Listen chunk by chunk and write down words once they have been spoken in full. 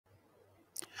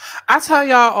I tell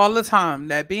y'all all the time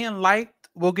that being liked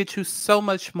will get you so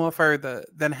much more further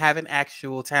than having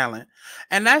actual talent.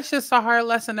 And that's just a hard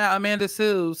lesson that Amanda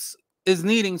Seales is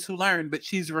needing to learn, but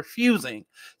she's refusing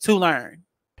to learn.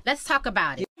 Let's talk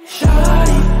about it.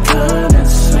 Shawty, come and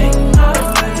swing my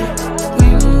way. We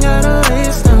ain't gotta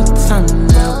waste no time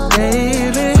now,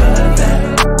 baby. Put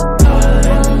that all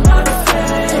in my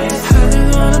face. How you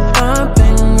gonna bump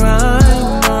and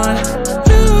rhyme on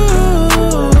you?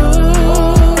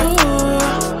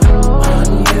 On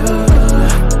you,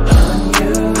 on you.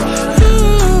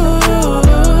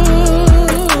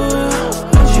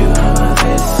 Put you on my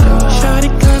face, so shawty,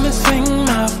 come and swing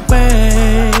my way.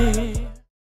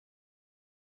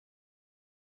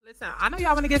 Listen, I know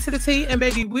y'all want to get to the tea, and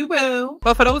baby, we will.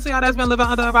 But for those of y'all that's been living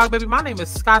under a rock, baby, my name is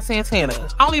Santana.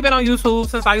 I only been on YouTube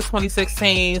since like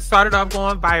 2016. Started off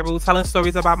going viral, telling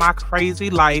stories about my crazy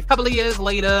life. A couple of years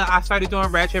later, I started doing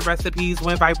ratchet recipes,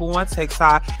 went viral on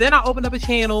TikTok. Then I opened up a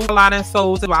channel, Aligning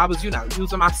Souls, where I was,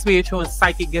 using my spiritual and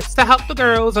psychic gifts to help the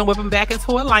girls and whip them back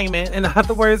into alignment. In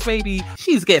other words, baby,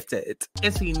 she's gifted.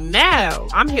 And see, now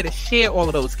I'm here to share all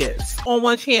of those gifts on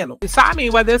one channel. So I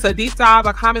mean, whether it's a deep dive,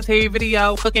 a commentary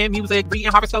video, cooking, music,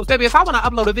 reading horoscopes, baby, if I want to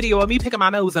upload a video of me picking my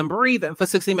nose and breathing for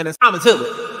 60 minutes, I'ma do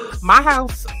it. My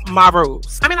house, my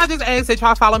rules. I mean, I just ask that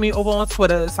y'all follow me over on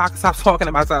Twitter so I can stop talking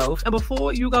to myself. And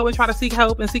before you go and try to seek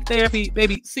help and seek therapy,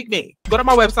 baby, seek me. Go to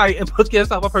my website and book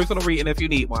yourself a personal reading if you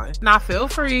need one. Now, feel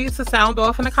free to sound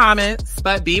off in the comments,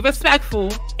 but be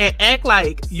respectful and act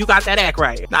like you got that act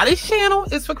right. Now, this channel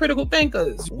is for critical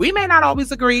thinkers. We may not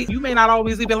always agree. You may not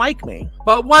always even like me.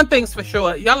 But one thing's for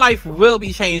sure, your life will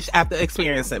be changed after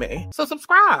experiencing me. So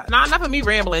subscribe. Now, enough of me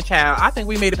rambling, child. I think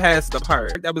we made it past the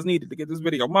part that was needed to get this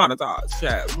video monetized,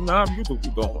 child. Nah, you do be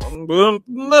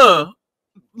doing.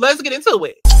 Let's get into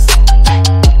it.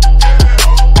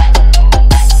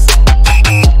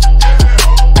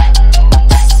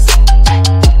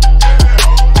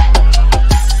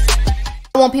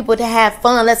 I want people to have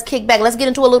fun. Let's kick back. Let's get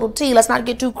into a little tea. Let's not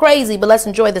get too crazy, but let's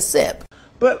enjoy the sip.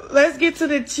 But let's get to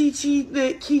the chi-chi,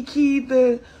 the kiki,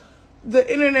 the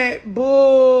internet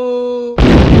bull.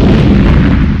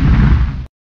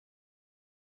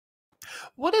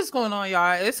 What is going on,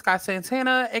 y'all? It's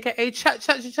Santana, aka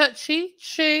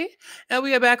Chi, and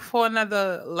we are back for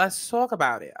another Let's Talk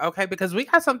About It, okay? Because we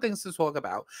got some things to talk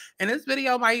about, and this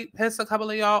video might piss a couple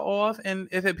of y'all off, and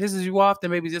if it pisses you off, then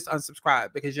maybe just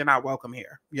unsubscribe because you're not welcome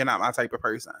here. You're not my type of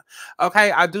person,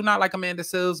 okay? I do not like Amanda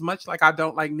Seales, much like I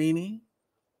don't like Nene.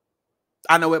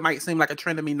 I know it might seem like a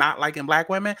trend of me not liking black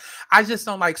women. I just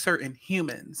don't like certain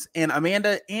humans, and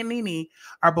Amanda and Nene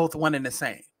are both one and the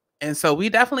same. And so we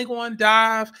definitely going to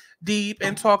dive deep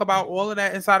and talk about all of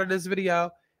that inside of this video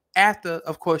after,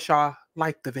 of course, y'all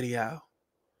like the video.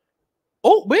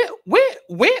 Oh, where?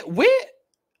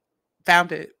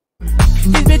 Found it.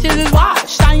 These bitches is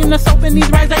washed. I am the soap and these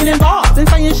rights ain't involved. Been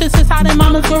saying shit since out in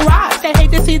mama's garage. They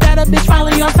hate to see that a bitch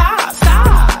finally on top.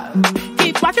 Stop.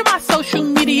 Keep watching my social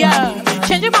media.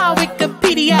 Changing my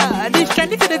Wikipedia. This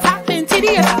trending to the top 10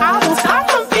 tedious. I won't stop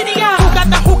from video.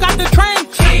 Who got the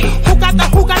trench? Who got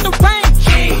the range?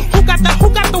 Who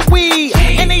got the weed?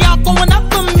 And they all going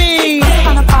up for me.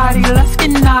 I'm tryna party, let's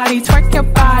get naughty. Twerk your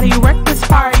body, work this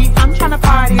party. I'm tryna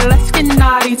party, let's get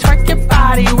naughty. Twerk your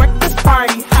body, work this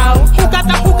party. How? Who got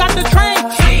the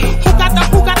trench? Who got the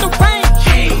range?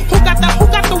 Who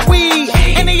got the weed?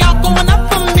 And they all going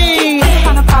up for me. I'm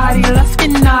tryna party, let's get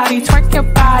naughty. Twerk your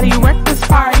body, work this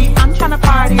party. I'm tryna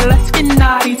party, let's get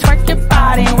naughty. Twerk your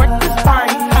body, work this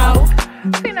party. How?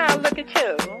 See now, look at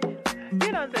you.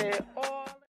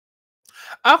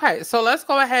 Okay, so let's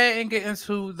go ahead and get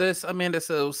into this Amanda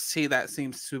Seales tea that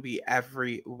seems to be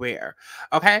everywhere.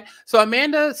 Okay, so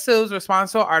Amanda Seales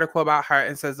responds to an article about her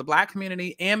and says the black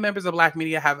community and members of black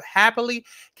media have happily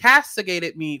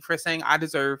castigated me for saying I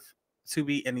deserve to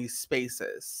be in these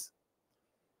spaces.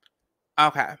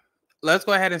 Okay, let's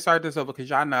go ahead and start this over because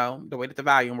y'all know the way that the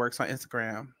volume works on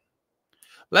Instagram.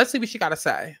 Let's see what she got to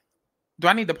say. Do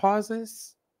I need to pause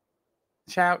this?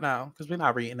 Shout no, because we're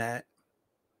not reading that.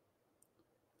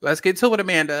 Let's get to it,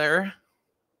 Amanda.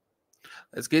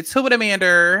 Let's get to it,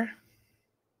 Amanda.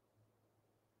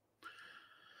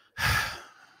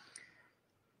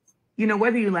 You know,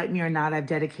 whether you like me or not, I've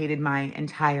dedicated my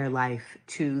entire life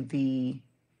to the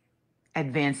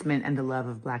advancement and the love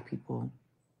of Black people.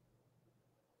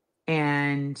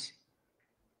 And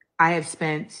I have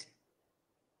spent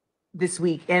this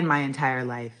week and my entire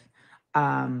life,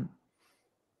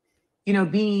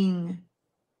 being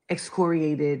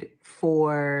excoriated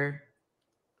for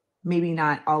maybe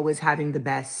not always having the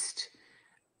best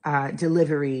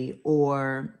delivery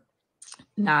or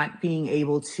not being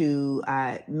able to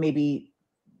maybe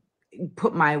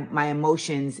put my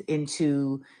emotions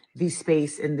into the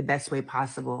space in the best way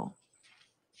possible.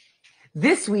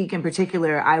 This week in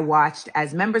particular, I watched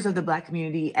as members of the Black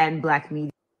community and Black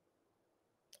media.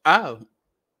 Oh.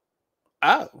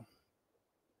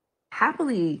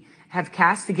 Happily have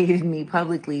castigated me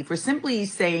publicly for simply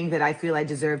saying that I feel I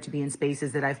deserve to be in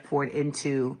spaces that I've poured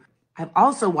into. I've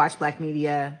also watched Black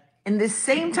media in this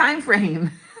same time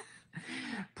frame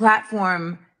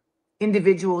platform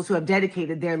individuals who have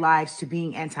dedicated their lives to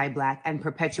being anti-Black and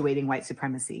perpetuating white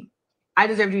supremacy. I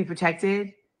deserve to be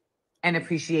protected and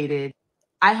appreciated.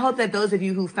 I hope that those of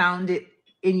you who found it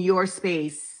in your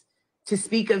space to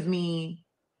speak of me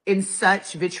in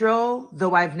such vitriol,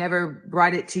 though I've never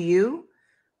brought it to you,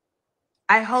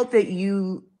 I hope that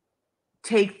you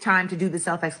take time to do the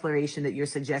self-exploration that you're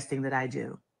suggesting that I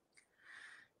do.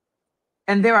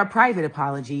 And there are private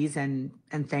apologies and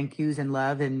thank yous and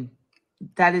love, and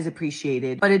that is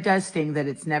appreciated. But it does sting that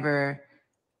it's never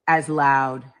as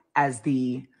loud as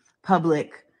the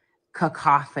public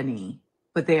cacophony,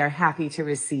 but they are happy to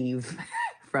receive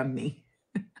from me.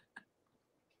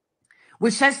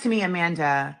 Which says to me,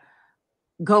 Amanda,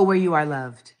 go where you are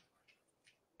loved.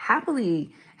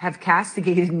 Happily have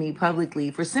castigated me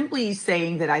publicly for simply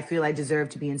saying that I feel I deserve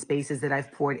to be in spaces that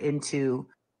I've poured into.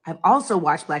 I've also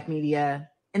watched Black media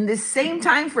in this same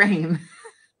time frame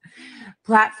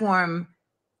platform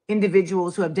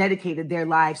individuals who have dedicated their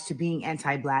lives to being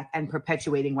anti-Black and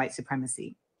perpetuating white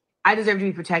supremacy. I deserve to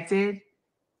be protected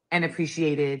and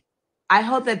appreciated. I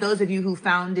hope that those of you who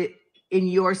found it in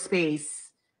your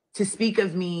space to speak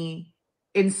of me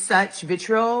in such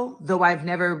vitriol, though I've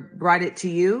never brought it to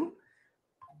you,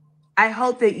 I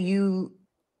hope that you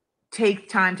take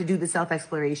time to do the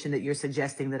self-exploration that you're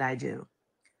suggesting that I do.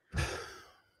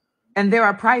 And there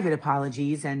are private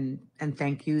apologies and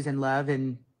thank yous and love,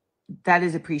 and that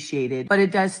is appreciated. But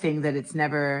it does sting that it's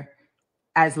never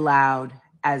as loud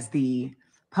as the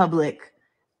public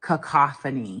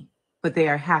cacophony, but they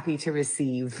are happy to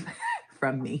receive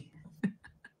from me.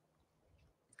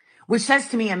 Which says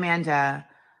to me, Amanda,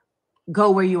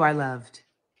 go where you are loved.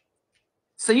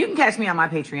 So you can catch me on my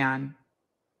Patreon.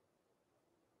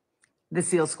 The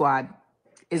SEAL Squad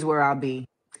is where I'll be.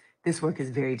 This work is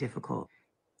very difficult,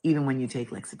 even when you take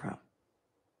Lexapro.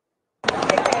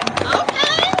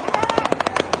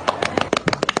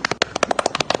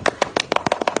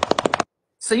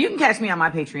 So you can catch me on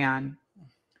my Patreon.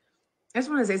 I just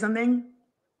want to say something.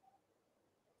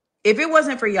 If it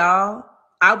wasn't for y'all,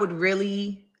 I would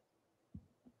really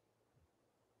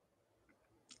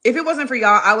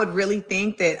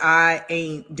think that I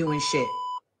ain't doing shit.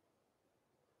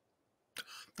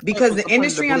 Because the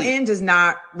industry I'm in does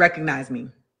not recognize me.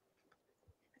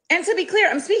 And to be clear,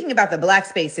 I'm speaking about the Black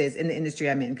spaces in the industry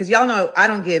I'm in, because y'all know I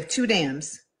don't give two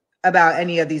damns about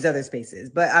any of these other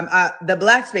spaces, but the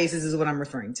Black spaces is what I'm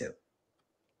referring to,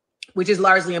 which is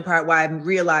largely in part why I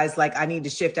realized like I need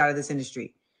to shift out of this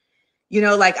industry. You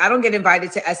know, like I don't get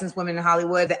invited to Essence Women in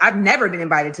Hollywood. I've never been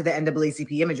invited to the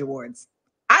NAACP Image Awards.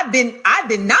 I've been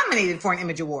nominated for an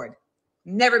Image Award.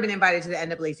 Never been invited to the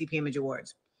NAACP Image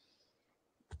Awards.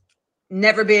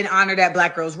 Never been honored at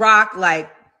Black Girls Rock. Like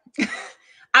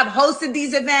I've hosted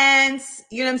these events.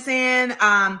 You know what I'm saying?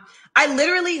 I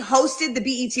literally hosted the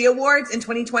BET Awards in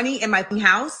 2020 in my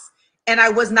house, and I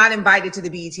was not invited to the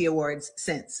BET Awards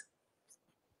since.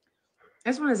 I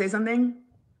just want to say something.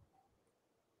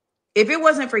 If it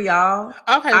wasn't for y'all,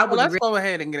 okay, well, let's go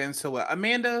ahead and get into it.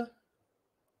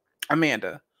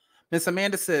 Miss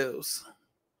Amanda Seales,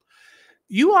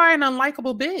 you are an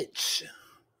unlikable bitch.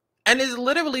 And it's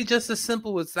literally just as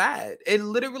simple as that. It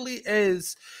literally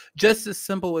is just as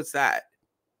simple as that.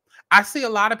 I see a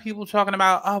lot of people talking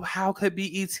about, oh, how could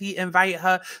BET invite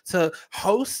her to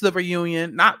host the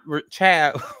reunion? Not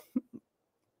Chad.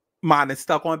 Mine is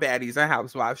stuck on baddies and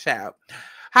housewives, child.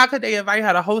 How could they invite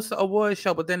her to host the award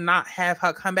show, but then not have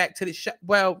her come back to the show?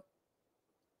 Well,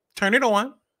 turn it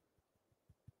on.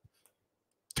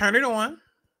 Turn it on.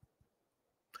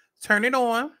 Turn it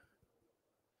on.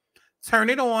 Turn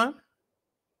it on.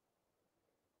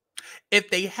 If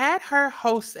they had her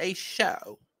host a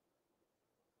show,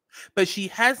 but she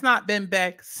has not been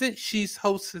back since she's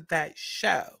hosted that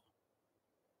show,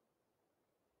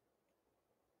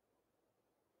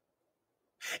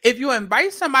 if you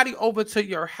invite somebody over to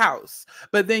your house,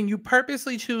 but then you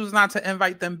purposely choose not to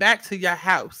invite them back to your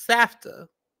house after,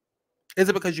 is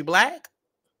it because you're Black?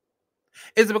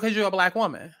 Is it because you're a Black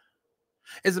woman?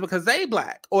 Is it because they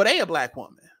Black or they a Black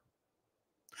woman?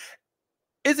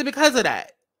 Is it because of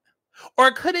that?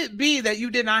 Or could it be that you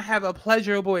did not have a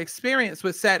pleasurable experience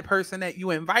with said person that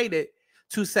you invited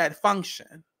to said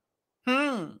function?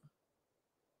 Turn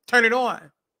it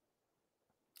on.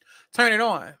 Turn it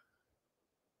on.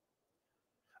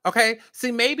 Okay.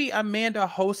 See, maybe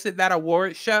Amanda hosted that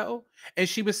award show and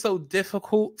she was so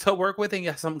difficult to work with. And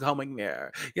yes, I'm going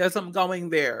there. Yes, I'm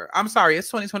going there. I'm sorry. It's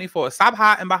 2024. Stop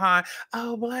hiding behind,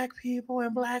 oh, black people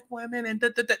and black women. And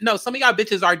no, some of y'all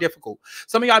bitches are difficult.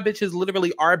 Some of y'all bitches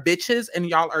literally are bitches and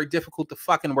y'all are difficult to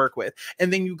fucking work with.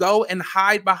 And then you go and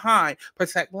hide behind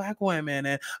protect black women.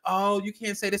 And, oh, you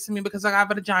can't say this to me because I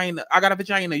got a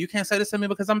vagina. You can't say this to me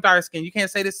because I'm dark skinned. You can't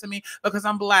say this to me because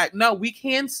I'm black. No, we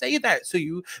can say that to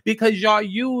you because y'all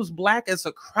use black as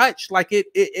a crutch. Like it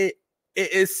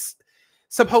is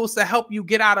supposed to help you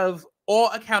get out of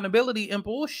all accountability and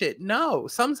bullshit. No,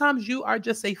 sometimes you are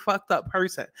just a fucked up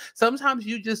person. Sometimes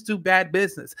you just do bad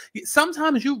business.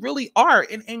 Sometimes you really are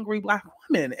an angry black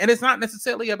woman. And it's not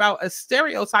necessarily about a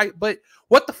stereotype, but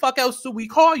what the fuck else do we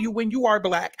call you when you are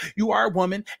black, you are a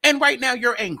woman, and right now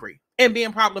you're angry and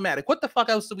being problematic? What the fuck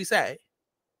else do we say?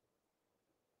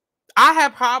 I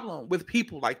have problem with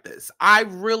people like this. I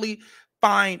really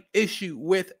find issue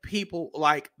with people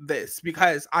like this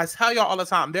because I tell y'all all the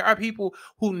time, there are people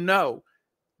who know,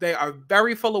 they are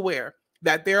very full aware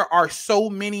that there are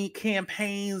so many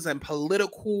campaigns and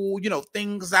political,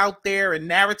 things out there and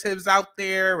narratives out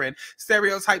there and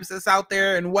stereotypes that's out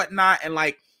there and whatnot. And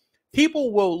like,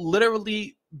 people will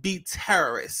literally be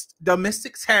terrorists,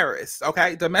 domestic terrorists,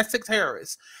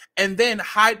 and then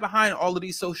hide behind all of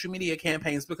these social media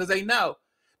campaigns because they know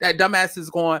that dumbass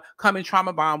is going to come and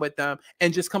trauma bond with them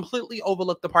and just completely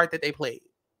overlook the part that they played.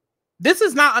 This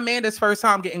is not Amanda's first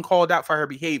time getting called out for her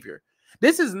behavior.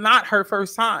 This is not her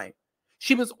first time.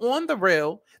 She was on The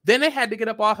Real. Then they had to get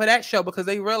up off of that show because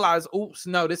they realized, oops,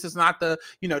 no, this is not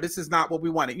this is not what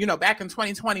we wanted. Back in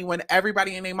 2020, when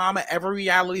everybody and their mama, every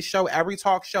reality show, every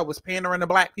talk show was pandering to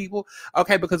black people,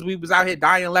 okay, because we was out here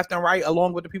dying left and right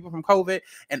along with the people from COVID,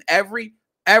 and every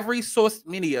source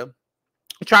media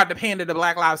tried to pander to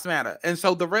Black Lives Matter. And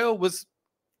so The Real was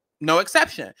no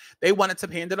exception. They wanted to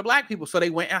pander to black people. So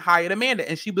they went and hired Amanda,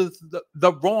 and she was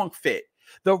the wrong fit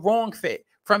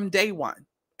from day one.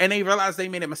 And they realized they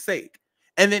made a mistake.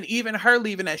 And then even her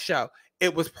leaving that show,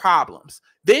 it was problems.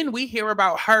 Then we hear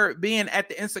about her being at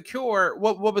the Insecure.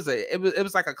 What was it? It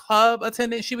was like a club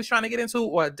attendant she was trying to get into,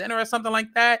 or a dinner or something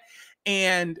like that.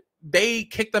 And they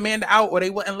kicked Amanda out, or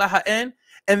they wouldn't let her in.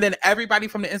 And then everybody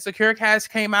from the Insecure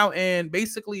cast came out and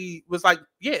basically was like,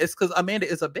 yeah, it's because Amanda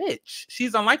is a bitch.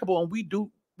 She's unlikable, and we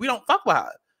don't fuck with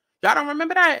her. Y'all don't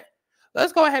remember that?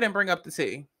 Let's go ahead and bring up the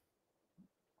tea.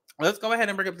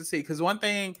 Because one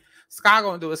thing Sky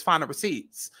gonna do is find the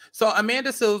receipts. So Amanda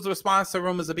Seales' response to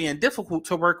rumors of being difficult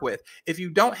to work with. If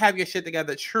you don't have your shit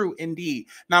together, true indeed.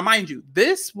 Now, mind you,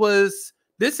 this was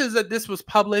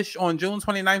published on June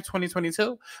 29th,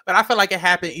 2022, but I feel like it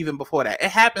happened even before that. It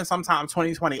happened sometime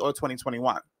 2020 or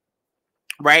 2021,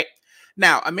 right?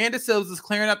 Now, Amanda Seales is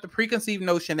clearing up the preconceived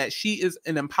notion that she is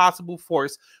an impossible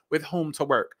force with whom to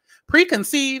work.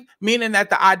 Preconceived, meaning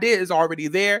that the idea is already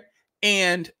there,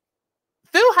 and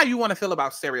feel how you want to feel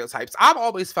about stereotypes. I've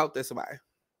always felt this way.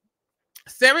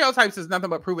 Stereotypes is nothing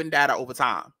but proven data over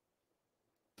time.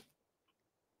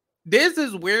 There's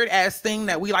this weird ass thing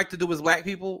that we like to do as black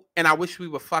people, and I wish we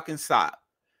would fucking stop.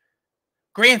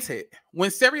 Granted,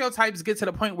 when stereotypes get to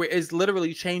the point where it's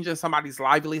literally changing somebody's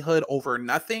livelihood over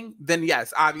nothing, then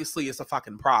yes, obviously it's a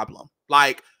fucking problem.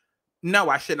 Like, no,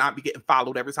 I should not be getting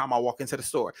followed every time I walk into the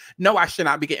store. No, I should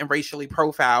not be getting racially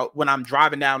profiled when I'm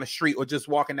driving down the street or just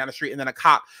walking down the street and then a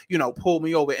cop, pulled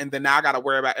me over, and then now I got to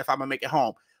worry about if I'm going to make it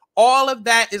home. All of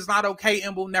that is not okay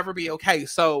and will never be okay.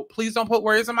 So please don't put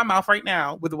words in my mouth right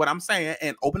now with what I'm saying,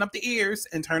 and open up the ears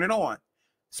and turn it on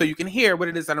so you can hear what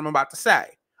it is that I'm about to say.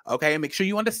 Okay. And make sure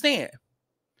you understand.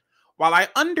 While I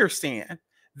understand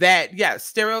that, yes,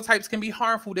 stereotypes can be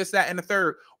harmful, this, that, and the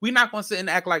third, we're not going to sit and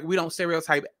act like we don't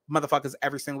stereotype motherfuckers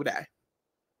every single day.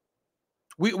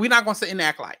 We're not going to sit and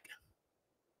act like.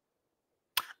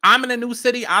 I'm in a new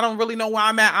city. I don't really know where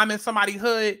I'm at. I'm in somebody's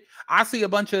hood. I see a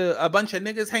bunch of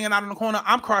niggas hanging out in the corner.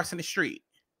 I'm crossing the street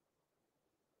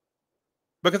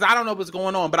because I don't know what's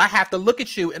going on, but I have to look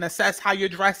at you and assess how you're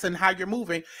dressed and how you're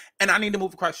moving, and I need to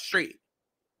move across the street.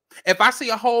 If I see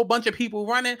a whole bunch of people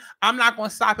running, I'm not going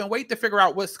to stop and wait to figure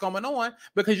out what's going on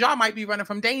because y'all might be running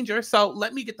from danger. So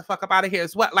let me get the fuck up out of here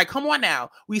as well. Like, come on now.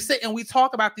 We sit and we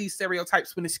talk about these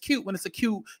stereotypes when it's cute, when it's a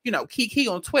cute, kiki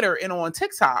on Twitter and on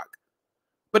TikTok.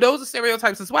 But those are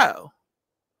stereotypes as well.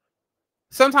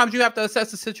 Sometimes you have to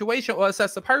assess the situation or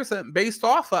assess the person based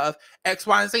off of X,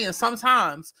 Y, and Z. And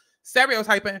sometimes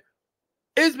stereotyping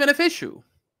is beneficial.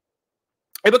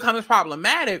 It becomes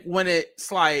problematic when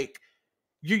it's like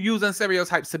you're using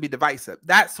stereotypes to be divisive.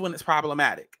 That's when it's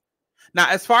problematic. Now,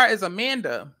 as far as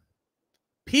Amanda,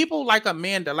 people like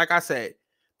Amanda, like I said,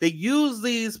 they use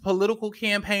these political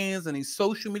campaigns and these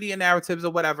social media narratives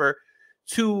or whatever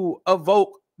to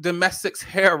evoke domestic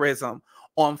terrorism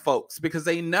on folks, because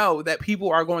they know that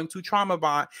people are going to trauma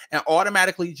bond and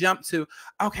automatically jump to,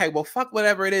 okay, well, fuck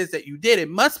whatever it is that you did. It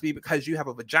must be because you have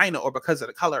a vagina or because of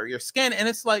the color of your skin. And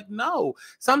it's like, no,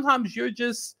 sometimes you're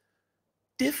just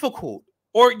difficult,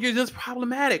 or you're just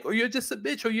problematic, or you're just a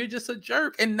bitch, or you're just a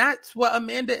jerk. And that's what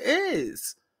Amanda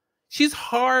is. She's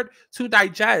hard to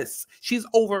digest. She's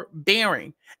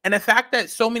overbearing. And the fact that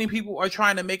so many people are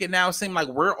trying to make it now seem like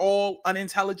we're all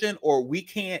unintelligent, or we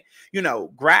can't,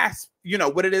 grasp,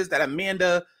 what it is that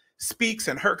Amanda speaks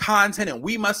and her content, and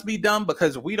we must be dumb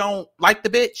because we don't like the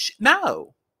bitch.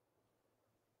 No.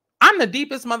 I'm the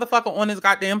deepest motherfucker on this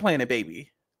goddamn planet,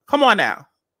 baby. Come on now.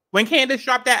 When Candace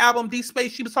dropped that album, Deep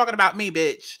Space, she was talking about me,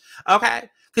 bitch. Okay?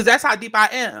 Because that's how deep I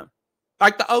am.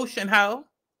 Like the ocean, ho.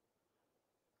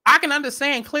 I can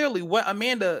understand clearly what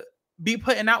Amanda be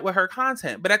putting out with her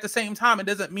content, but at the same time, it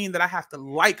doesn't mean that I have to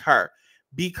like her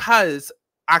because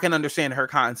I can understand her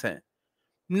content.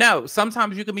 No,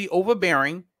 sometimes you can be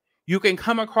overbearing. You can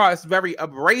come across very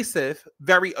abrasive,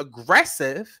 very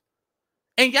aggressive.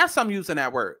 And yes, I'm using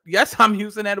that word. Yes, I'm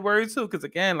using that word too. Because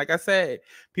again, like I said,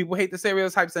 people hate the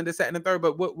stereotypes and this, that, and the third.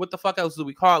 But what the fuck else do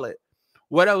we call it?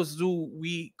 What else do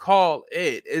we call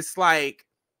it? It's like,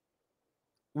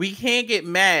 we can't get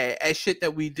mad at shit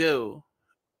that we do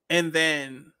and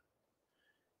then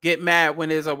get mad when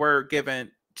there's a word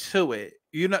given to it.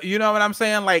 You know what I'm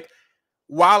saying? Like,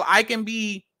 while I can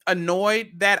be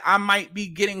annoyed that I might be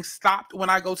getting stopped when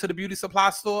I go to the beauty supply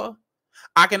store,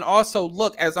 I can also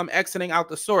look as I'm exiting out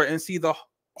the store and see the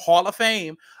Hall of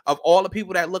Fame of all the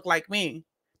people that look like me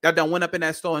that done went up in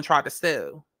that store and tried to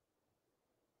steal.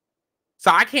 So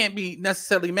I can't be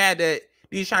necessarily mad that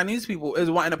these Chinese people is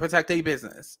wanting to protect their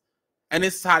business. And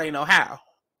this is how they know how.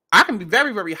 I can be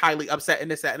very, very highly upset in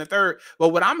this, that, and the third. But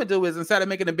what I'm going to do is, instead of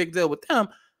making a big deal with them,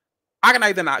 I can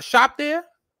either not shop there,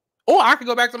 or I can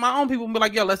go back to my own people and be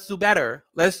like, yo, let's do better.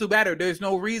 Let's do better. There's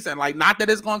no reason. Like, not that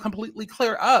it's going to completely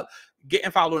clear up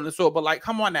getting followed in the store, but like,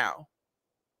 come on now.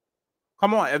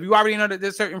 Come on. If you already know that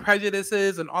there's certain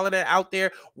prejudices and all of that out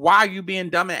there, why are you being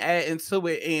dumb and adding to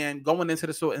it and going into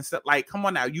the store and stuff? Like, come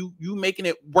on now. You making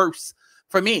it worse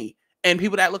for me and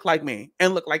people that look like me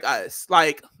and look like us.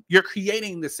 Like, you're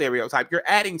creating the stereotype. You're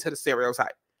adding to the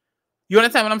stereotype. You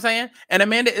understand what I'm saying? And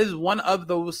Amanda is one of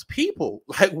those people.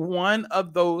 Like, one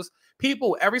of those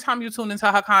people. Every time you tune into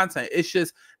her content, it's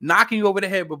just knocking you over the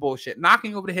head with bullshit.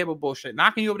 Knocking you over the head with bullshit.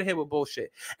 Knocking you over the head with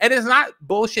bullshit. And it's not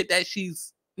bullshit that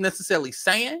she's necessarily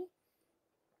saying.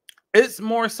 It's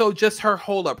more so just her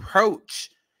whole approach.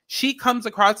 She comes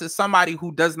across as somebody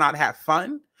who does not have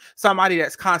fun, somebody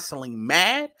that's constantly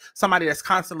mad, somebody that's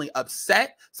constantly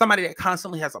upset, somebody that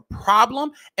constantly has a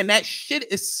problem, and that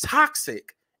shit is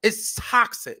toxic. It's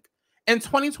toxic. In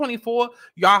 2024,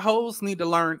 y'all hoes need to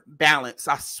learn balance.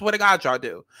 I swear to God, y'all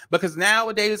do. Because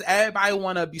nowadays, everybody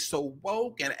want to be so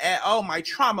woke and, oh, my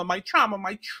trauma, my trauma,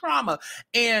 my trauma.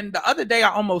 And the other day, I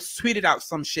almost tweeted out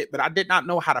some shit, but I did not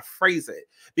know how to phrase it.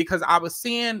 Because I was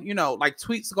seeing, like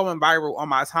tweets going viral on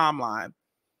my timeline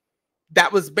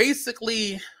that was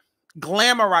basically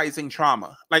glamorizing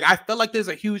trauma. Like, I feel like there's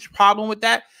a huge problem with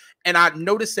that. And I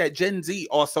noticed that Gen Z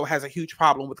also has a huge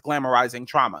problem with glamorizing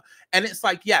trauma. And it's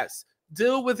like, yes,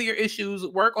 deal with your issues,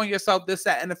 work on yourself, this,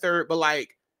 that, and the third. But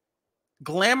like,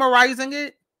 glamorizing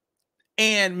it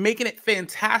and making it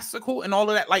fantastical and all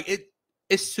of that, like,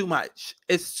 it's too much.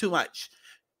 It's too much.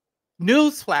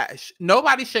 Newsflash,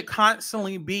 nobody should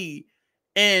constantly be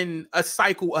in a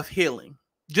cycle of healing.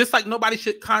 Just like nobody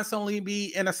should constantly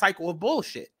be in a cycle of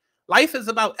bullshit. Life is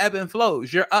about ebb and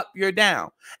flows. You're up, you're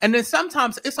down. And then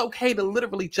sometimes it's okay to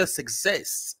literally just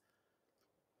exist.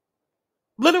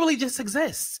 Literally just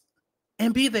exist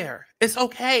and be there. It's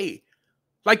okay.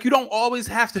 Like, you don't always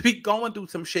have to be going through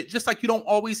some shit. Just like you don't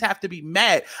always have to be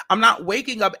mad. I'm not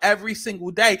waking up every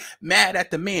single day mad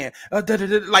at the man.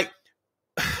 Like,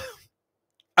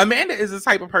 Amanda is the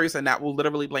type of person that will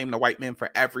literally blame the white man for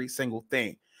every single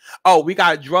thing. Oh, we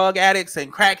got drug addicts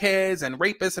and crackheads and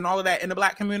rapists and all of that in the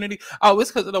black community. Oh,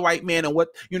 it's because of the white man and what,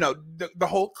 the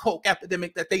whole coke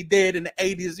epidemic that they did in the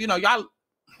 80s. Y'all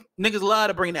niggas love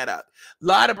to bring that up.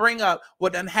 Love to bring up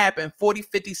what done happened 40,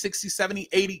 50, 60, 70,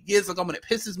 80 years ago, and it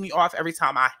pisses me off every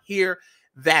time I hear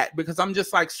that, because I'm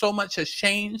just like, so much has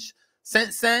changed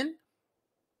since then.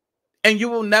 And you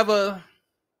will never...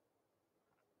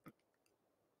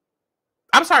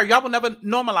 I'm sorry. Y'all will never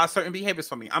normalize certain behaviors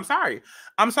for me. I'm sorry.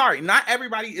 I'm sorry. Not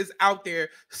everybody is out there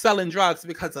selling drugs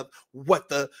because of what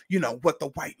the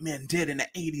white men did in the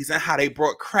 80s and how they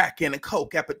brought crack in a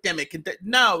coke epidemic. And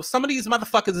no, some of these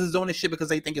motherfuckers is doing this shit because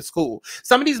they think it's cool.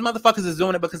 Some of these motherfuckers is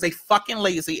doing it because they fucking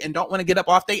lazy and don't want to get up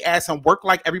off their ass and work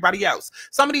like everybody else.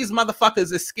 Some of these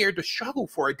motherfuckers is scared to struggle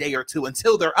for a day or two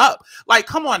until they're up. Like,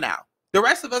 come on now. The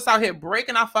rest of us out here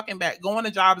breaking our fucking back, going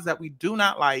to jobs that we do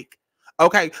not like.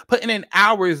 Okay, putting in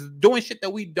hours, doing shit that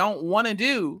we don't want to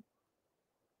do,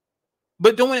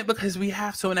 but doing it because we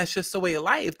have to, and that's just the way of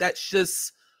life. That's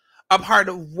just a part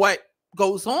of what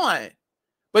goes on.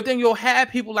 But then you'll have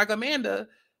people like Amanda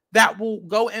that will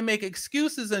go and make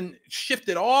excuses and shift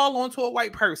it all onto a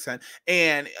white person.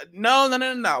 And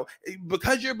no.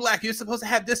 Because you're black, you're supposed to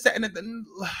have this, that, and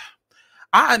that.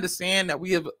 I understand that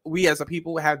we as a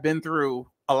people have been through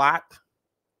a lot.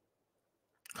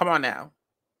 Come on now.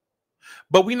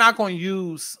 But we're not going to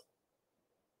use,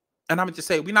 and I'm going to just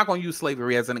say, we're not going to use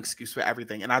slavery as an excuse for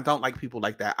everything. And I don't like people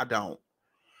like that. I don't.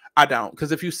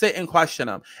 Because if you sit and question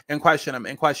them and question them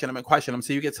and question them and question them,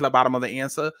 so you get to the bottom of the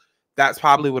answer, that's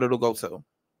probably what it'll go to.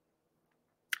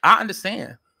 I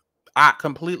understand. I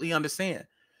completely understand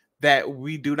that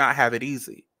we do not have it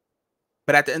easy.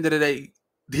 But at the end of the day,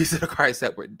 these are the cards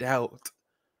that were dealt.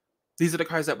 These are the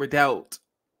cards that were dealt.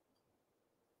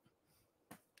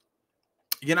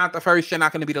 You're not the first. You're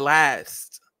not going to be the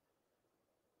last.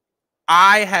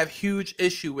 I have huge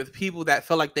issue with people that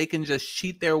feel like they can just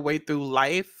cheat their way through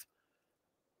life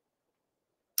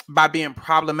by being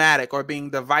problematic or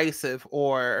being divisive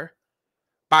or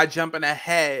by jumping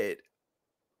ahead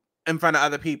in front of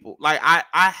other people. Like,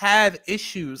 I have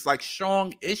issues, like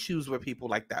strong issues with people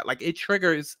like that. Like, it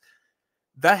triggers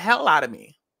the hell out of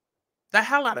me. The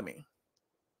hell out of me.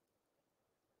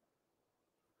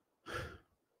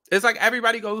 It's like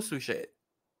everybody goes through shit.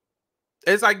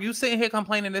 It's like you sitting here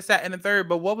complaining this, that, and the third,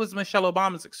 but what was Michelle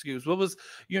Obama's excuse? What was,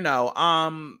 hell,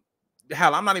 I'm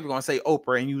not even going to say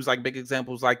Oprah and use like big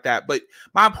examples like that. But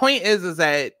my point is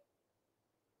that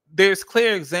there's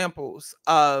clear examples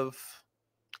of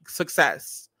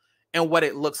success and what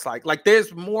it looks like. Like,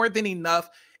 there's more than enough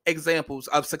examples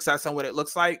of success and what it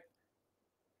looks like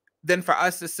than for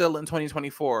us to still in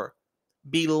 2024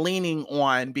 be leaning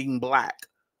on being black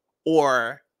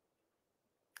or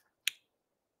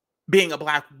being a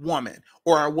black woman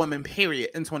or a woman, period,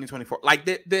 in 2024. Like,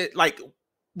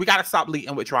 we got to stop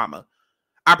leading with drama.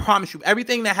 I promise you,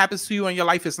 everything that happens to you in your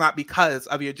life is not because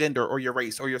of your gender or your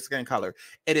race or your skin color.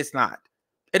 It is not.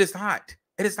 It is not.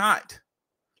 It is not.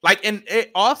 Like, and it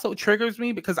also triggers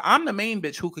me because I'm the main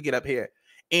bitch who could get up here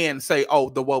and say, oh,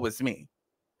 the woe is me.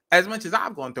 As much as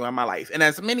I've gone through in my life and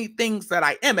as many things that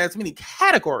I am, as many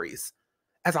categories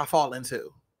as I fall into.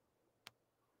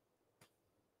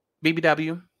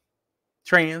 BBW,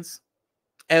 trans,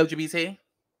 LGBT,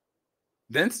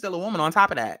 then still a woman on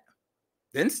top of that.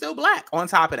 Then still black on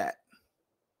top of that.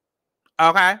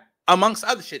 Okay? Amongst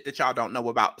other shit that y'all don't know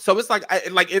about. So it's like,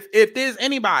 if there's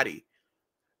anybody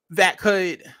that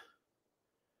could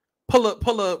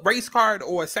pull a race card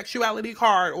or a sexuality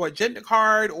card or a gender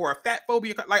card or a fat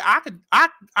phobia card, like I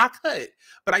could,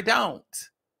 but I don't.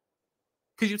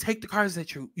 Because you take the cards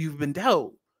that you've been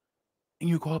dealt and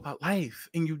you go about life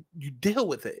and you deal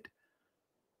with it.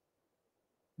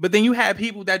 But then you have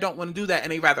people that don't want to do that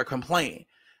and they rather complain.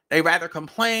 They rather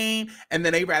complain and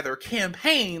then they rather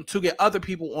campaign to get other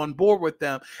people on board with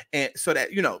them, and so that,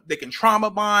 they can trauma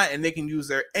bond and they can use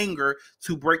their anger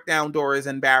to break down doors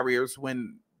and barriers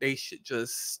when they should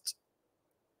just.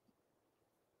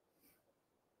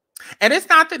 And it's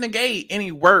not to negate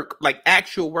any work, like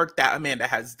actual work that Amanda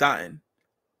has done.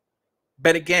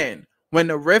 But again, when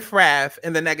the riffraff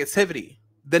and the negativity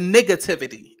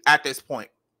at this point,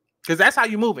 because that's how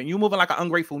you're moving. You're moving like an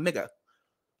ungrateful nigga.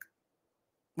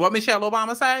 What Michelle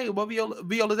Obama say? What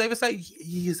Viola Davis say?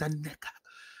 He's a nigga.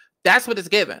 That's what it's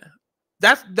given.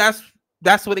 That's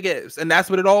what it gives. And that's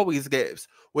what it always gives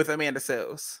with Amanda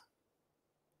Seales.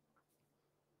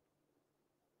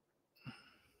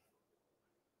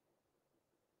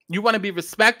 You want to be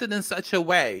respected in such a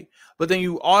way, but then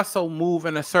you also move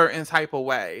in a certain type of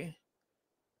way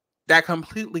that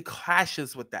completely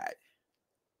clashes with that.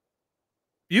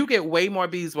 You get way more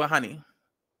bees with honey.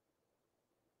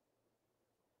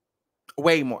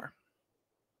 Way more.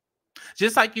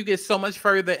 Just like you get so much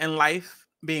further in life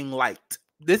being liked.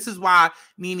 This is why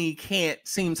Nene can't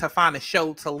seem to find a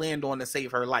show to land on to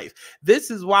save her life. This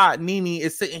is why Nene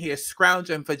is sitting here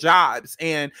scrounging for jobs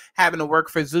and having to work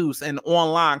for Zeus and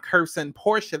online cursing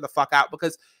Portia the fuck out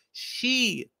because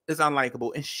she is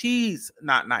unlikable and she's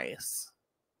not nice.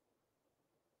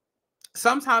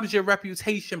 Sometimes your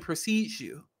reputation precedes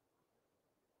you.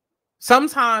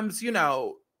 Sometimes, you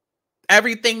know,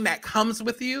 everything that comes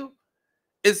with you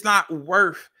is not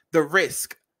worth the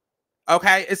risk.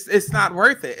 Okay, it's not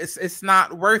worth it. It's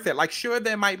not worth it. Like, sure,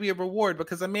 there might be a reward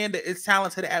because Amanda is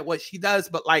talented at what she does,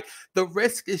 but like the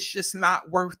risk is just not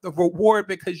worth the reward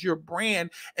because your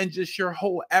brand and just your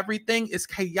whole everything is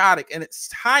chaotic and it's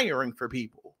tiring for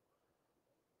people.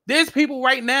 There's people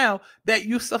right now that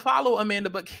used to follow Amanda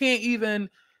but can't even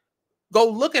go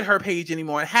look at her page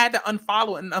anymore and had to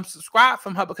unfollow and unsubscribe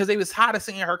from her because they was tired of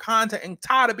seeing her content and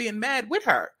tired of being mad with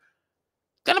her.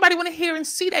 Don't nobody want to hear and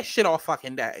see that shit all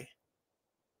fucking day.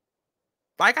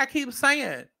 Like I keep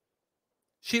saying,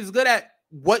 she's good at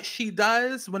what she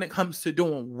does when it comes to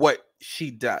doing what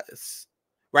she does,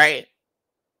 right?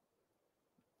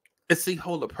 It's the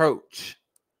whole approach.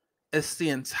 It's the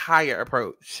entire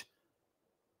approach.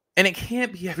 And it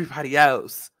can't be everybody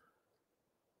else.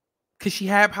 Because she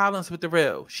had problems with the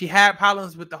real. She had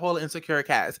problems with the whole insecure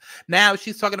cast. Now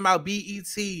she's talking about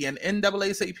BET and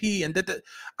NAACP and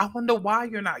I wonder why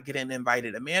you're not getting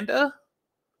invited, Amanda.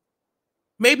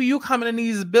 Maybe you coming in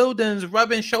these buildings,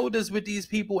 rubbing shoulders with these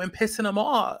people and pissing them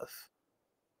off.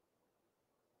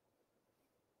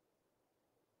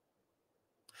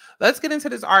 Let's get into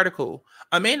this article.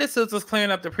 Amanda Seales is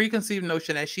clearing up the preconceived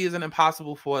notion that she is an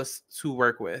impossible force to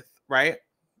work with, right?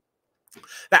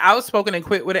 The outspoken and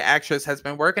quick-witted actress has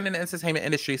been working in the entertainment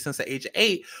industry since the age of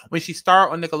 8 when she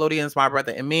starred on Nickelodeon's My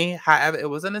Brother and Me. However, it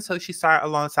wasn't until she starred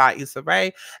alongside Issa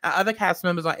Rae and other cast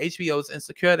members on HBO's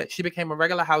Insecure that she became a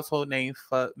regular household name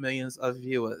for millions of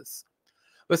viewers.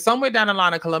 But somewhere down the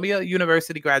line, a Columbia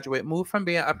University graduate moved from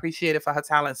being appreciated for her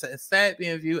talents to instead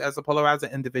being viewed as a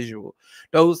polarizing individual.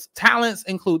 Those talents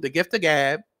include the gift of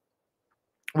gab,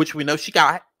 which we know she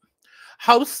got,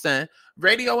 hosting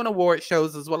radio and award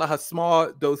shows, as well as her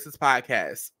Small Doses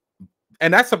podcast.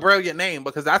 And that's a brilliant name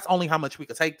because that's only how much we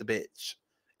could take the bitch.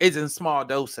 Is in small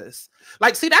doses.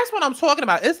 Like, see, that's what I'm talking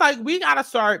about. It's like we gotta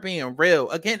start being real.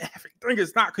 Again, everything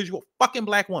is not because you're a fucking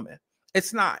black woman.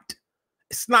 It's not.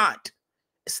 It's not.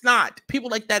 It's not. People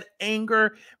like that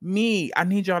anger me. I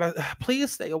need y'all to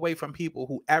please stay away from people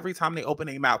who every time they open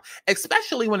their mouth,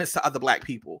 especially when it's to other black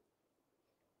people.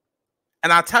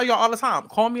 And I tell y'all all the time,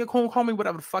 call me a coon, call me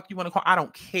whatever the fuck you want to call. I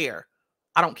don't care.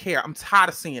 I don't care. I'm tired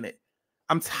of seeing it.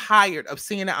 I'm tired of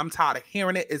seeing it. I'm tired of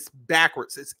hearing it. It's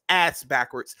backwards. It's ass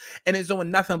backwards. And it's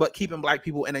doing nothing but keeping black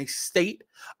people in a state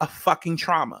of fucking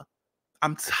trauma.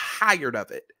 I'm tired of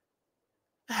it.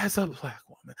 As a black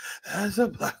woman. As a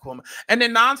black woman. And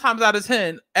then 9 times out of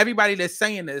 10, everybody that's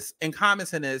saying this and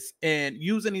commenting this and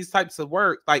using these types of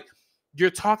words, like, you're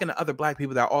talking to other black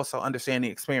people that also understand the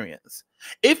experience.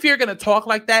 If you're going to talk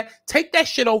like that, take that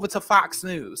shit over to Fox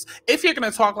News. If you're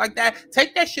going to talk like that,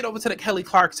 take that shit over to the Kelly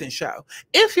Clarkson show.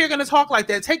 If you're going to talk like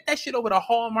that, take that shit over to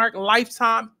Hallmark,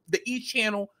 Lifetime, the E!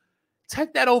 Channel.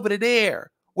 Take that over to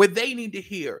there where they need to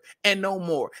hear and know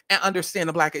more and understand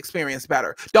the black experience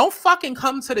better. Don't fucking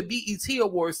come to the BET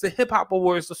Awards, the Hip Hop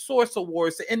Awards, the Source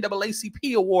Awards, the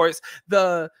NAACP Awards,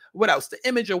 the, what else? The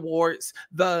Image Awards,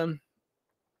 the...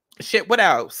 shit, what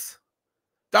else?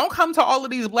 Don't come to all of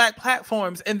these black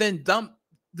platforms and then dump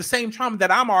the same trauma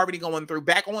that I'm already going through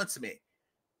back onto me.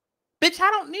 Bitch, I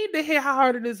don't need to hear how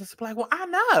hard it is as a black woman. I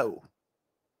know.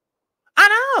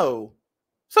 I know.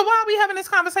 So why are we having this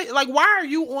conversation? Like, why are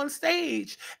you on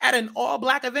stage at an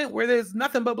all-black event where there's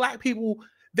nothing but black people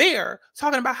there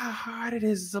talking about how hard it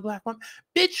is as a black woman?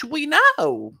 Bitch, we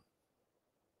know.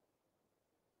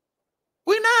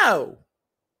 We know.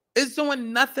 It's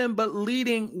doing nothing but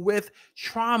leading with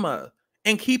trauma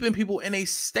and keeping people in a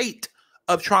state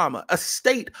of trauma, a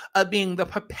state of being the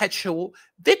perpetual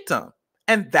victim.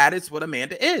 And that is what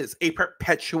Amanda is, a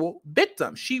perpetual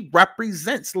victim. She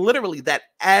represents literally that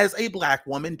as a black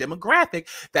woman demographic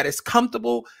that is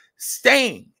comfortable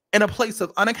staying in a place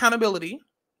of unaccountability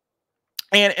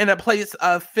and in a place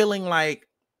of feeling like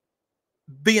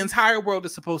the entire world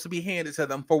is supposed to be handed to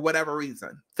them for whatever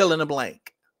reason. Fill in a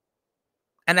blank.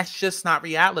 And that's just not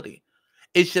reality.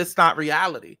 It's just not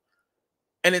reality.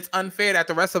 And it's unfair that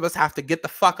the rest of us have to get the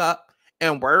fuck up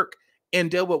and work and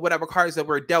deal with whatever cards that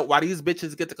we're dealt while these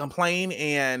bitches get to complain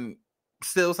and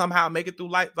still somehow make it through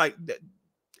life. Like,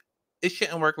 it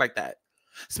shouldn't work like that.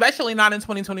 Especially not in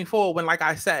 2024 when, like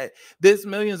I said, there's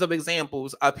millions of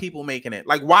examples of people making it.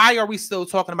 Like, why are we still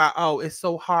talking about, oh, it's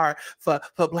so hard for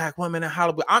black women in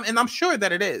Hollywood? And I'm sure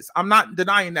that it is. I'm not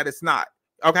denying that it's not.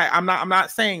 Okay, I'm not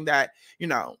saying that, you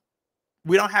know,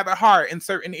 we don't have it hard in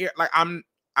certain areas. Like, I'm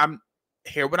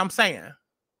hear what I'm saying.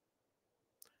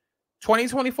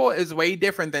 2024 is way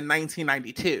different than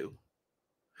 1992,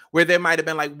 where there might have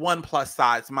been like one plus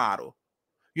size model.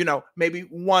 You know, maybe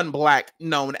one black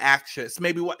known actress,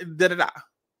 maybe what da-da-da.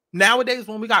 Nowadays,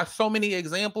 when we got so many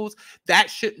examples, that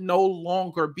should no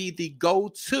longer be the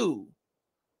go-to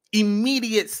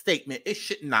immediate statement. It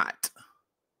should not.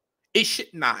 It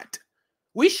should not.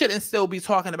 We shouldn't still be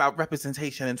talking about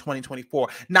representation in 2024,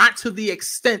 not to the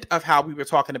extent of how we were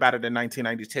talking about it in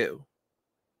 1992.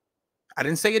 I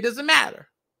didn't say it doesn't matter.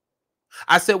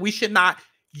 I said we should not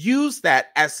use that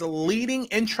as a leading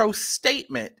intro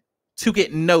statement to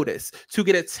get noticed, to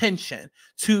get attention,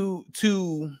 to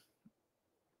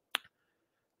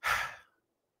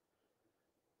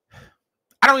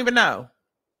I don't even know.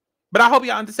 But I hope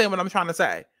y'all understand what I'm trying to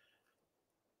say.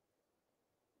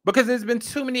 Because there's been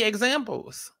too many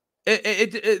examples.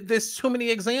 There's too many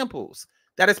examples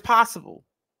that it's possible.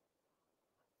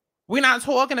 We're not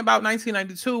talking about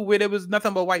 1992 where there was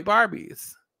nothing but white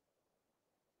Barbies.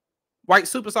 White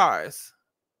superstars.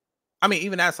 I mean,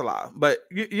 even that's a lot. But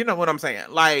you know what I'm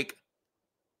saying. Like,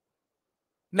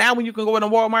 now when you can go into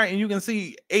Walmart and you can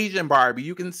see Asian Barbie,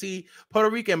 you can see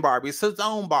Puerto Rican Barbie,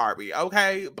 Sazone Barbie,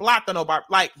 okay? Latino Barbie.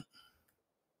 Like,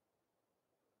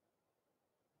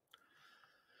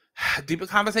 deeper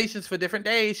conversations for different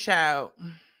days, child.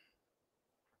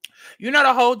 You know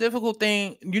the whole difficult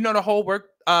thing, you know the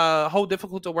whole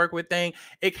difficult to work with thing,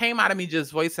 it came out of me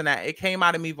just voicing that. It came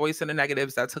out of me voicing the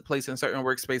negatives that took place in certain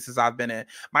workspaces I've been in.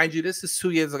 Mind you, this is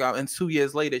 2 years ago, and 2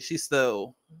 years later, she's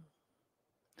still...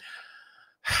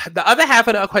 The other half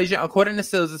of the equation, according to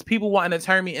SEALES, is people wanting to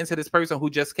turn me into this person who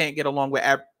just can't get along with...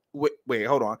 Wait,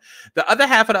 hold on. The other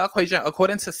half of the equation,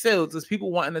 according to SEALES, is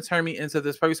people wanting to turn me into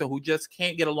this person who just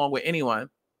can't get along with anyone.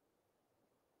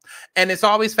 And it's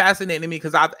always fascinating to me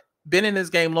because I've been in this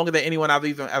game longer than anyone I've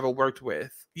even ever worked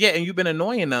with. Yeah, and you've been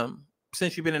annoying them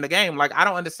since you've been in the game. Like, I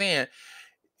don't understand.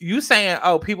 You saying,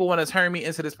 oh, people want to turn me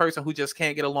into this person who just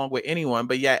can't get along with anyone,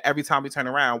 but yet every time we turn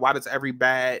around, why does every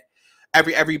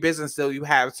business deal you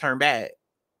have turn bad?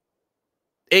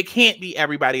 It can't be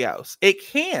everybody else. It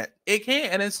can't.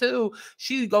 And until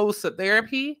she goes to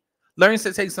therapy, learns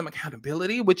to take some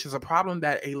accountability, which is a problem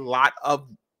that a lot of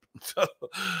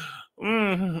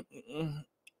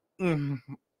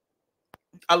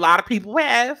a lot of people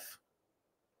have.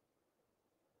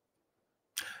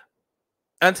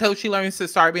 Until she learns to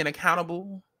start being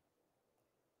accountable,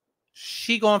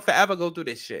 she gonna forever go through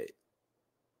this shit.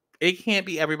 It can't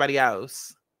be everybody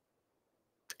else.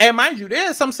 And mind you,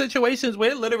 there's some situations where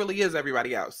it literally is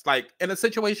everybody else. Like in a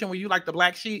situation where you like the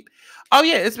black sheep, oh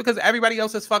yeah, it's because everybody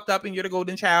else is fucked up and you're the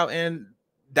golden child, and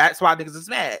that's why niggas is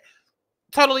mad.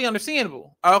 Totally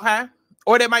understandable, okay?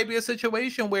 Or there might be a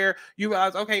situation where you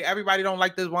realize, okay, everybody don't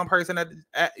like this one person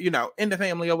you know, in the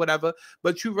family or whatever,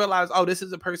 but you realize, oh, this is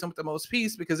the person with the most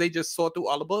peace because they just saw through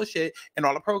all the bullshit and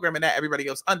all the programming that everybody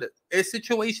else under. It's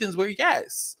situations where,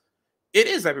 yes, it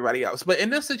is everybody else. But in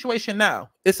this situation now,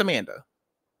 it's Amanda.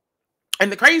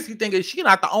 And the crazy thing is she's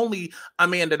not the only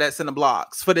Amanda that's in the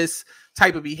blogs for this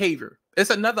type of behavior.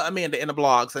 It's another Amanda in the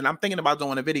blogs, and I'm thinking about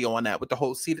doing a video on that with the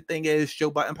whole See the Thing Is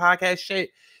Joe Button podcast shit.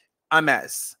 A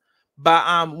mess.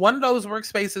 But one of those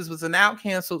workspaces was a now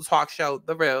canceled talk show,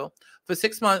 The Real. For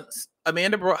 6 months,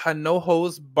 Amanda brought her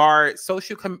no-holds-barred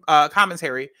social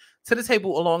commentary to the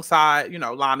table alongside, you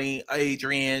know, Lonnie,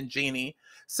 Adrienne, Jeannie.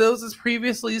 SEALES has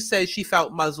previously said she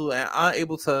felt muzzled and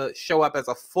unable to show up as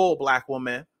a full black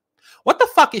woman. What the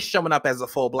fuck is showing up as a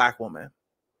full black woman?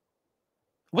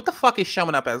 What the fuck is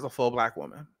showing up as a full black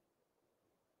woman?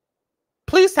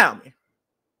 Please tell me.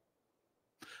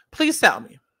 Please tell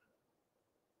me.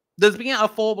 Does being a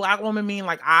full black woman mean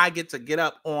like I get to get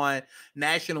up on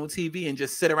national TV and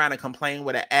just sit around and complain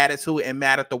with an attitude and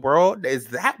mad at the world? Is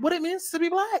that what it means to be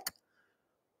black?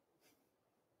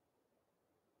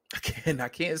 Again, I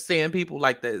can't stand people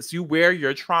like this. You wear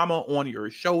your trauma on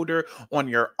your shoulder, on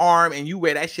your arm, and you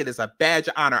wear that shit as a badge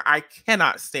of honor. I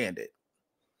cannot stand it.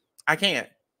 I can't.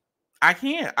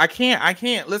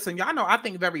 Listen, y'all know I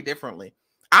think very differently.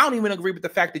 I don't even agree with the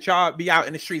fact that y'all be out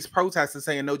in the streets protesting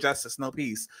saying no justice, no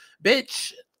peace.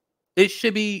 Bitch, it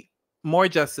should be more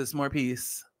justice, more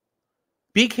peace.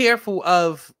 Be careful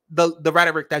of the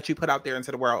rhetoric that you put out there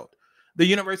into the world. The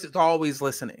universe is always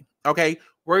listening, okay?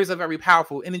 Words are very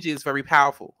powerful. Energy is very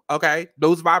powerful, okay?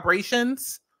 Those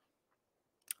vibrations,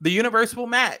 the universe will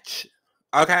match,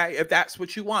 okay? If that's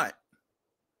what you want.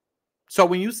 So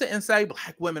when you sit and say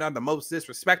black women are the most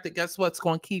disrespected, guess what's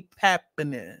going to keep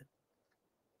happening?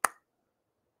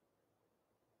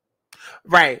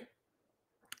 Right.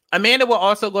 Amanda will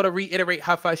also go to reiterate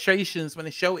her frustrations when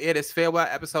the show aired its farewell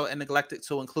episode and neglected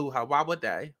to include her. Why would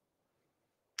they?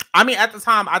 I mean, at the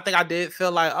time, I think I did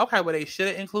feel like, okay, well, they should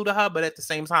have included her, but at the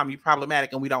same time, you're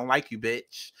problematic and we don't like you,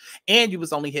 bitch. And you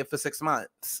was only here for 6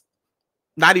 months.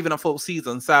 Not even a full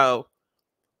season. So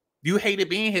you hated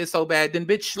being here so bad, then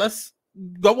bitch, let's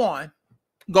go on.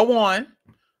 Go on.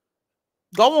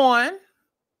 Go on.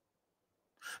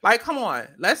 Like, come on.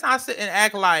 Let's not sit and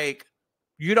act like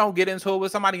you don't get into it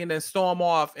with somebody and then storm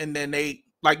off and then they,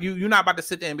 like, you're not about to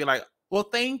sit there and be like, well,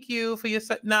 thank you for your...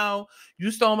 No,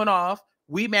 you storming off.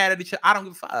 We mad at each other. I don't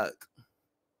give a fuck.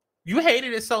 You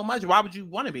hated it so much. Why would you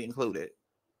want to be included?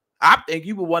 I think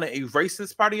you would want to erase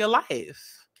this part of your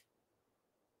life.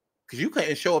 Because you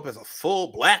couldn't show up as a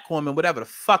full black woman, whatever the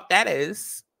fuck that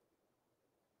is.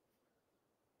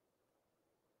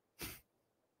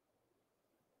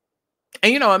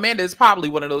 And, you know, Amanda is probably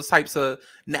one of those types of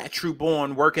natural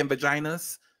born working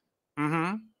vaginas.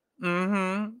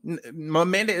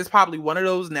 Amanda is probably one of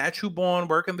those natural born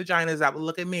working vaginas that would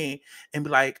look at me and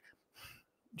be like,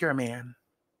 you're a man.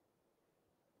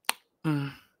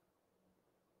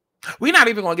 We're not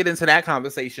even going to get into that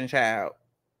conversation, child.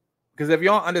 Because if you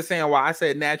don't understand why I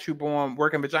said natural born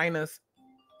working vaginas,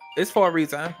 it's for a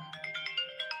reason.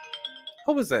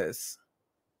 Who was this?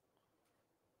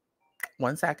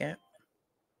 1 second.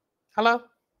 Hello?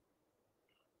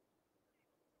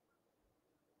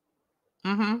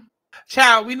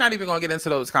 Child, we're not even going to get into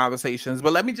those conversations,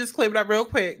 but let me just clear it up real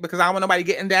quick because I don't want nobody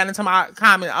getting down into my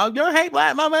comment. Oh, you hate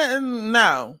black mama?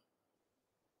 No.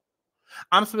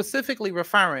 I'm specifically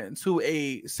referring to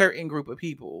a certain group of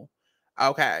people.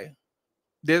 Okay.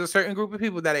 There's a certain group of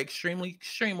people that are extremely,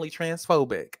 extremely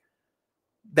transphobic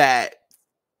that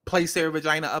place their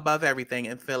vagina above everything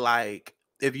and feel like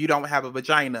if you don't have a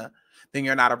vagina, then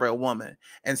you're not a real woman.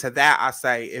 And to that, I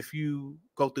say, if you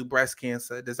go through breast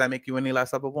cancer, does that make you any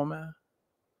less of a woman?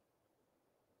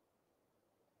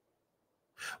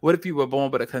 What if you were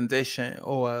born with a condition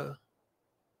or...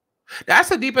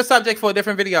 That's a deeper subject for a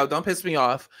different video. Don't piss me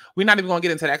off. We're not even going to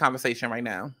get into that conversation right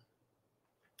now.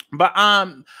 But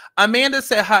Amanda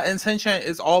said her intention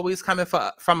is always coming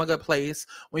from a good place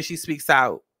when she speaks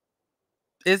out.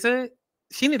 Is it?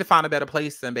 She need to find a better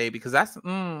place then, baby, because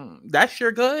that's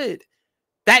sure good.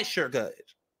 That's sure good.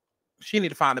 She need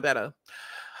to find a better.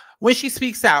 When she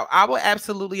speaks out, I will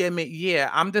absolutely admit, yeah,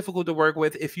 I'm difficult to work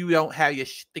with if you don't have your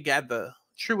shit together.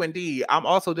 True indeed. I'm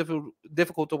also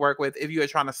difficult to work with if you are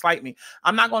trying to slight me.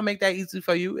 I'm not going to make that easy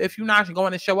for you. If you're not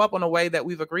going to show up on a way that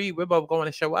we've agreed we're both going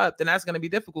to show up, then that's going to be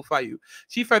difficult for you.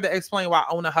 She further explained why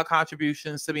owning her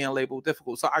contributions to being labeled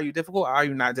difficult. So are you difficult or are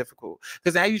you not difficult?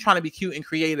 Because now you're trying to be cute and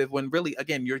creative when really,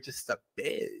 again, you're just a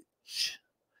bitch.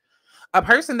 A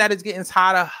person that is getting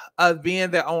tired of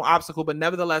being their own obstacle, but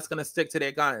nevertheless going to stick to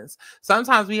their guns.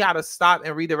 Sometimes we got to stop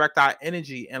and redirect our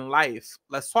energy in life.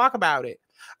 Let's talk about it.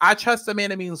 I trust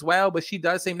Amanda means well, but she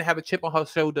does seem to have a chip on her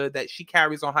shoulder that she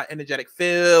carries on her energetic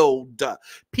field.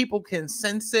 People can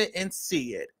sense it and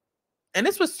see it. And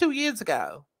this was 2 years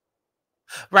ago.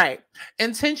 Right.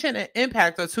 Intention and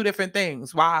impact are two different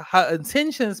things. While her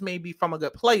intentions may be from a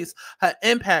good place, her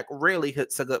impact rarely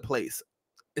hits a good place.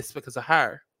 It's because of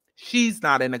her. She's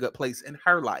not in a good place in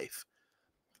her life.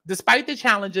 Despite the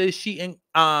challenges she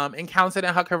encountered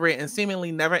in her career and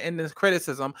seemingly never-ending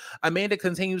criticism, Amanda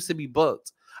continues to be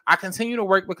booked. I continue to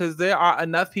work because there are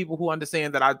enough people who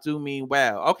understand that I do mean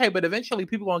well. Okay, but eventually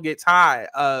people are going to get tired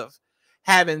of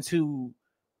having to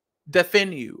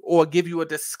defend you or give you a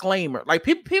disclaimer. Like,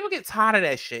 people get tired of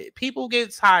that shit. People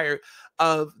get tired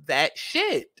of that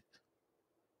shit.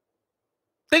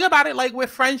 Think about it like with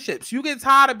friendships. You get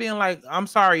tired of being like, I'm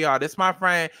sorry, y'all. This is my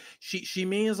friend. She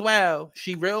means well.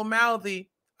 She real mouthy.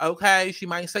 Okay. She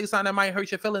might say something that might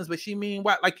hurt your feelings, but she mean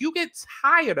well. Like, you get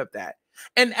tired of that.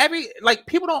 And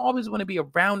people don't always want to be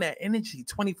around that energy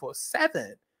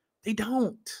 24/7. They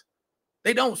don't.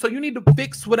 They don't. So you need to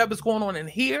fix whatever's going on in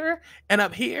here and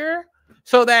up here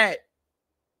so that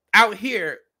out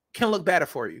here can look better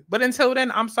for you. But until then,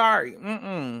 I'm sorry.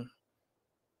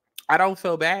 I don't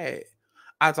feel bad.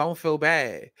 I don't feel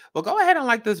bad. Well, go ahead and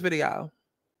like this video.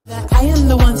 I am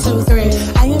the 1, 2, 3.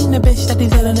 I am the bitch that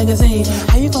these little niggas need.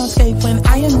 How you gonna escape when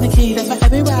I am the key? That's why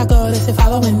everywhere I go, they say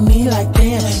following me like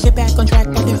damn. Get back on track,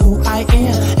 I do who I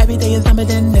am. Every day is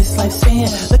numbered in this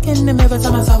lifespan. Look in the mirror,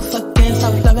 tell myself again.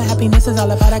 Self-love and happiness is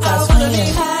all about a God's plan. I wanna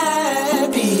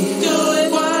be happy, doing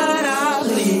what I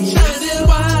please. Trying to do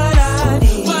what I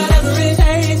need, whatever it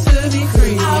takes to be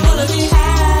free. I wanna be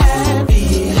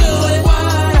happy, doing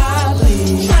what I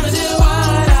please. Trying to do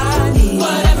what I need,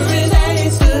 whatever it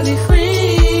takes to be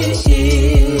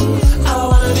free. I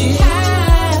wanna be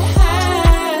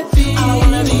happy. I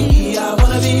wanna be happy. I wanna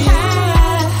be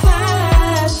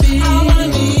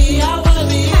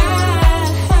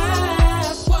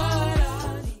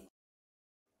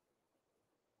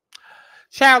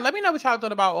Child, let me know what y'all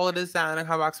thought about all of this down in the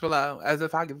comment box below. As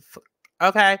if I give a fuck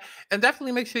Okay, and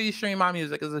definitely make sure you stream my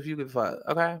music as if you give a fuck.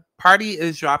 Okay, Party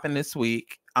is dropping this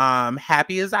week.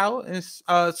 Happy is out, and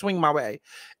Swing My Way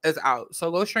is out.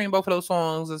 So go stream both of those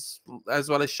songs as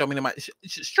well as Show Me the Money.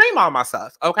 Stream all my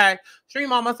stuff. Okay,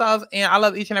 stream all my stuff, and I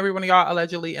love each and every one of y'all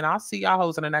allegedly, and I'll see y'all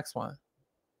hoes in the next one.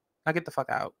 Now get the fuck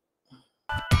out.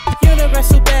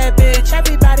 Universal bad bitch,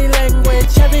 everybody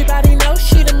language, everybody knows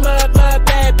she the mud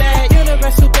bad bad.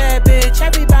 Universal bad bitch,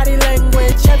 everybody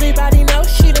language, everybody knows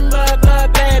she the mud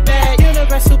bad bad.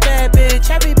 Universal bad bitch,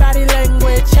 everybody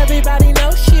language, everybody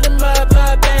knows she the mud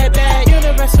bad bad.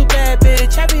 Universal bad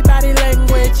bitch, everybody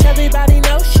language, everybody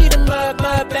knows she the mud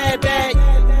bad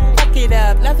bad. Fuck it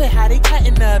up, love it how they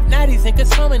cutting up. Now these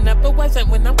niggas swimming up, but wasn't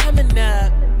when I'm coming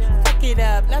up. Fuck it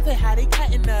up, love it how they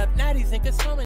cutting up. Now these niggas swimming